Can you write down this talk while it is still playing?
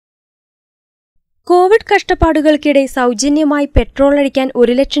Covid കഷ്ടപ്പാടുകൾക്കിടെ സൗജന്യമായി petrol അടിക്കാൻ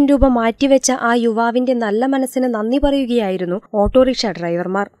 1 ലക്ഷം രൂപ മാറ്റിവെച്ച ആ യുവാവിന്റെ നല്ല മനസ്സിന് നന്ദി പറയുകയായിരുന്നു ഓട്ടോറിക്ഷ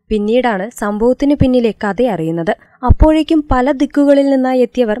ഡ്രൈവർമാർ. പിന്നീടാണ് സംഭവത്തിനു പിന്നിലെ കഥയറിയുന്നത്. അപ്പോഴേക്കും പല ദിക്കുകളിൽ നിന്നായി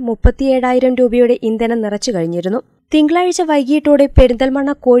എത്തിയവർ 37,000 രൂപയുടെ ഇന്ധനം നിറച്ചു കഴിഞ്ഞിരുന്നു. തിങ്കളാഴ്ച വൈകിട്ടോടെ പെരിന്തൽമണ്ണ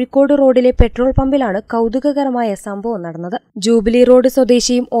കോഴിക്കോട് റോഡിലെ പെട്രോൾ പമ്പിലാണ് കൗതുകകരമായ സംഭവം നടന്നത്. ജൂബിലി റോഡ്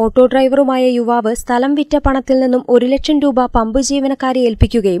സ്വദേശിയും ഓട്ടോ ഡ്രൈവറുമായ യുവാവ് സ്ഥലം വിറ്റ പണത്തിൽ നിന്നും 1 ലക്ഷം രൂപ പമ്പ് ജീവനക്കാരെ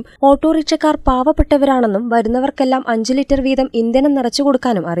ഏൽപ്പിക്കുകയും ഓട്ടോറിക്ഷക്കാർ പാവപ്പെട്ടവരാണെന്നും വരുന്നവർക്കെല്ലാം 5 ലിറ്റർ വീതം ഇന്ധനം നിറച്ചു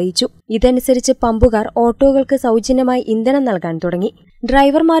കൊടുക്കാനും അറിയിച്ചു. ഇതനുസരിച്ച് പമ്പുകാർ ഓട്ടോകൾക്ക് സൗജന്യമായി ഇന്ധനം നൽകാൻ തുടങ്ങി.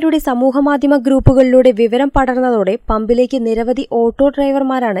 ഡ്രൈവർമാരുടെ സമൂഹമാധ്യമ ഗ്രൂപ്പുകളിലൂടെ വിവരം പടർന്നതോടെ പമ്പിലേക്ക് നിരവധി ഓട്ടോ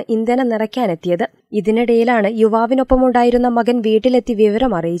ഡ്രൈവർമാരാണ് ഇന്ധനം നിറയ്ക്കാനെത്തിയത്. ഇതിനിടയിലാണ് യുവാവിനൊപ്പമുണ്ടായിരുന്ന മകൻ വീട്ടിലെത്തി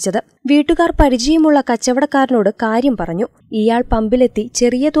വിവരം അറിയിച്ചത്. വീട്ടുകാർ പരിചയമുള്ള കച്ചവടക്കാരനോട് കാര്യം പറഞ്ഞു. ഇയാൾ പമ്പിലെത്തി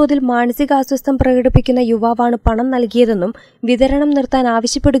ചെറിയ തോതിൽ മാനസികാസ്വസ്ഥം പ്രകടിപ്പിക്കുന്ന യുവാവാണ് പണം നൽകിയതെന്നും വിതരണം നിർത്താൻ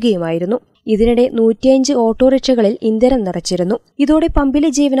ആവശ്യപ്പെടുകയുമായിരുന്നു. ഇതിനിടെ 105 ഓട്ടോറിക്ഷകളിൽ ഇന്ധനം നിറച്ചിരുന്നു. ഇതോടെ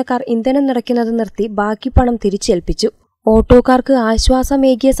പമ്പിലെ ജീവനക്കാർ ഇന്ധനം നിറയ്ക്കുന്നത് നിർത്തി ബാക്കി പണം തിരിച്ചേൽപ്പിച്ചു. ഓട്ടോക്കാർക്ക്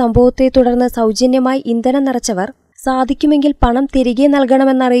ആശ്വാസമേകിയ സംഭവത്തെ തുടർന്ന് സൗജന്യമായി ഇന്ധനം നിറച്ചവർ സാധിക്കുമെങ്കിൽ പണം തിരികെ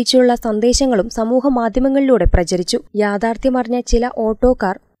നൽകണമെന്നറിയിച്ചുള്ള സന്ദേശങ്ങളും സമൂഹമാധ്യമങ്ങളിലൂടെ പ്രചരിച്ചു. യാഥാർത്ഥ്യമറിഞ്ഞ ചില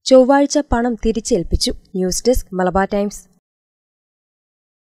ഓട്ടോക്കാർ ചൊവ്വാഴ്ച പണം തിരിച്ചേൽപ്പിച്ചു. News desk Malabar times.